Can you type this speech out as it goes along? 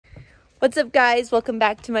What's up, guys? Welcome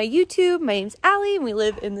back to my YouTube. My name's Allie and we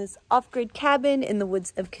live in this off-grid cabin in the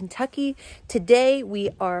woods of Kentucky. Today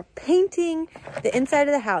we are painting the inside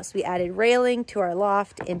of the house. We added railing to our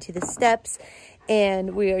loft and to the steps,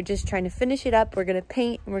 and we are just trying to finish it up. We're going to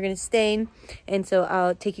paint and we're going to stain, and so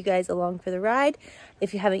I'll take you guys along for the ride.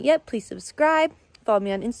 If you haven't yet, please subscribe. Follow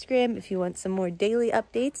me on Instagram if you want some more daily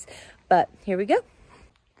updates. But here we go.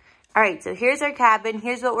 All right, so here's our cabin.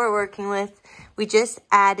 Here's what we're working with. We just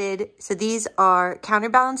added, so these are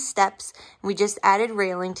counterbalanced steps, and we just added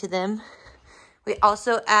railing to them. We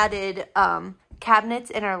also added cabinets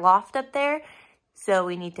in our loft up there, so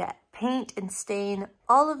we need to paint and stain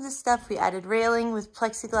all of the stuff. We added railing with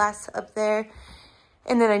plexiglass up there,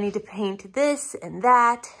 and then I need to paint this and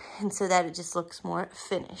that, and so that it just looks more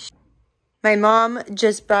finished. My mom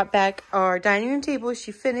just brought back our dining room table.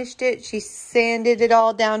 She finished it. She sanded it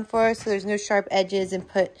all down for us so there's no sharp edges, and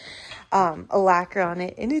put a lacquer on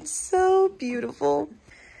it. And it's so beautiful.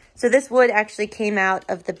 So this wood actually came out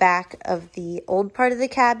of the back of the old part of the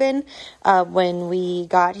cabin when we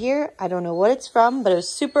got here. I don't know what it's from, but it was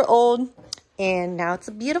super old. And now it's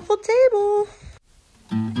a beautiful table.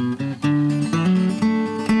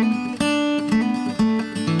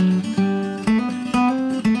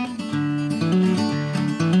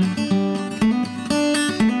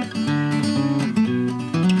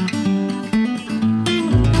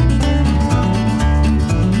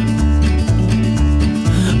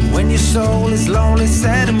 Soul is lonely,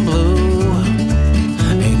 sad and blue.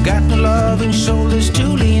 Ain't got no love and shoulders to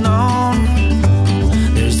lean on.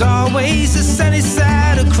 There's always a sunny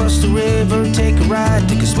side across the river. Take a ride,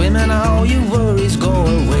 take a swim, and all your worries go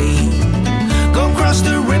away. Go cross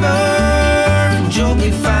the river and you'll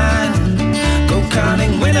be fine. Go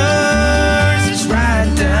counting winners, it's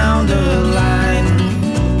right down the line.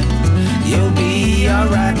 You'll be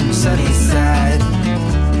alright on the sunny side.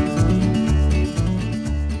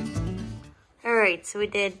 Alright, so we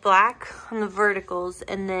did black on the verticals,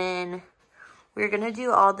 and then we're going to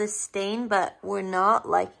do all this stain, but we're not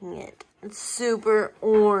liking it. It's super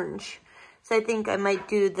orange. So I think I might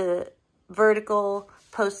do the vertical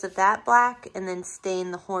posts of that black and then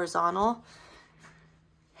stain the horizontal.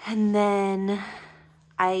 And then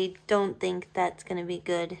I don't think that's going to be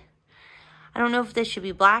good. I don't know if this should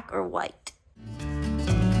be black or white.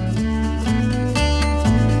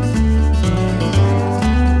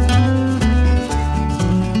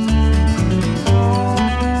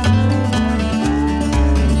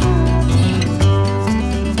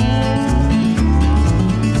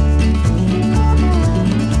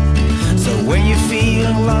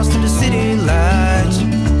 Lost in the city lights,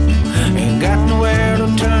 ain't got nowhere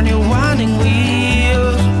to turn your winding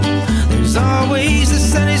wheels. There's always the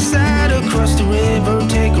sunny side across the river.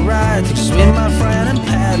 Take a ride, take a swim, my friend, and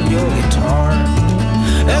paddle your guitar.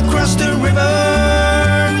 Across the river,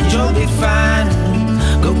 you'll be fine.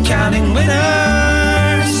 Go counting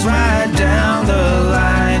winners, right down the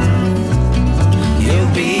line.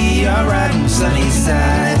 You'll be alright on the sunny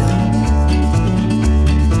side.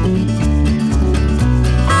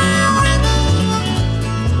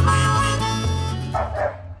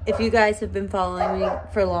 If you guys have been following me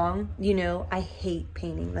for long, you know I hate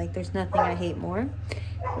painting. Like, there's nothing I hate more.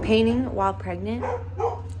 Painting while pregnant,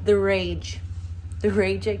 the rage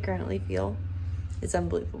I currently feel is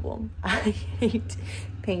unbelievable. I hate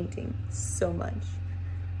painting so much.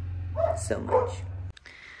 So much.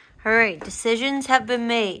 Alright, decisions have been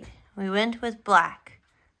made. We went with black.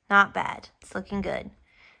 Not bad. It's looking good.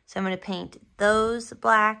 So I'm going to paint those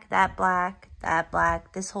black, that black, that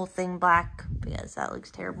black, this whole thing black, because that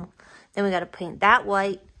looks terrible. Then we got to paint that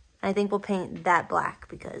white. I think we'll paint that black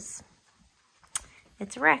because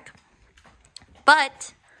it's a wreck.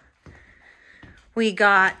 But we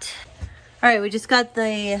got, all right, we just got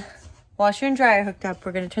the washer and dryer hooked up.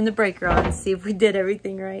 We're going to turn the breaker on and see if we did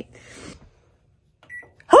everything right.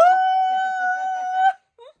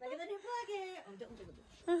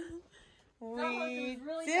 We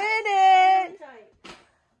did it!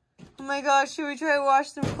 Oh my gosh, should we try to wash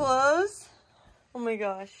some clothes? Oh my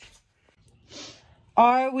gosh.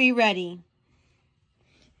 Are we ready?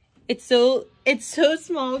 It's so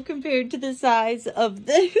small compared to the size of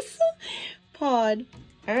this pod.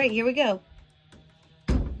 All right, here we go.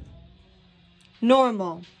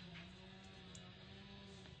 Normal.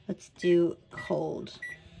 Let's do cold.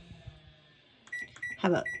 How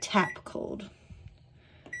about tap cold?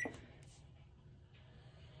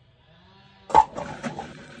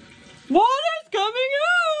 Water's coming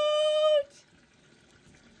out!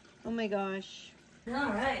 Oh my gosh. All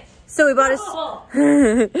right. So we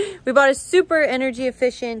bought a super energy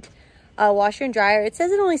efficient washer and dryer. It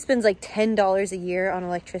says it only spends like $10 a year on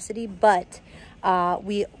electricity, but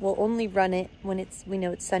we will only run it when we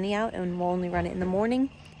know it's sunny out, and we'll only run it in the morning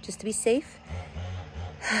just to be safe.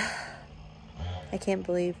 I can't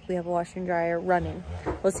believe we have a washer and dryer running.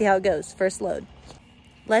 We'll see how it goes. First load.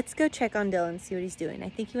 Let's go check on Dylan, see what he's doing. I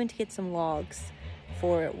think he went to get some logs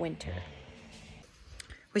for winter.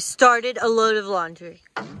 We started a load of laundry.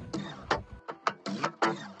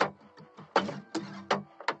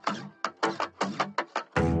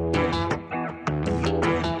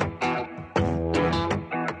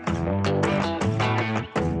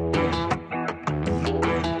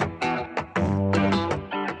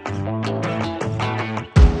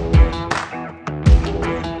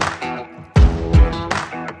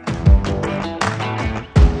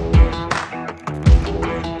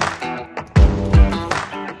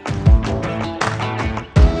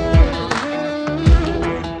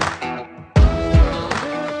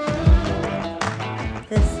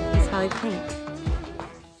 Paint.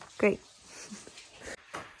 Great.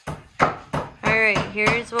 Alright,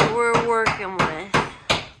 here's what we're working with.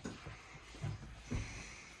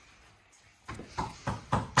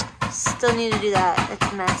 Still need to do that.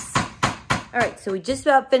 It's a mess. Alright, so we just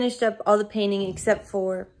about finished up all the painting except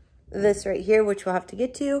for this right here, which we'll have to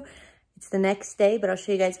get to. It's the next day, but I'll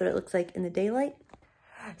show you guys what it looks like in the daylight.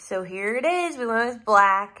 So here it is. We went with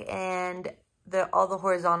black, and all the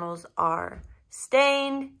horizontals are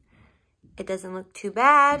stained. It doesn't look too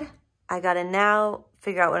bad. I gotta now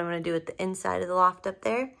figure out what I'm gonna do with the inside of the loft up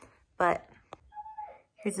there. But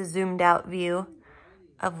here's a zoomed out view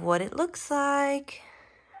of what it looks like.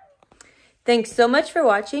 Thanks so much for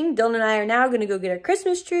watching. Dylan and I are now gonna go get our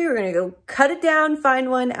Christmas tree. We're gonna go cut it down, find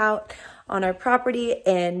one out on our property,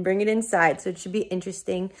 and bring it inside. So it should be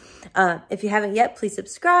interesting. If you haven't yet, please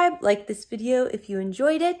subscribe, like this video if you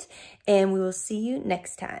enjoyed it, and we will see you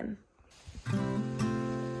next time.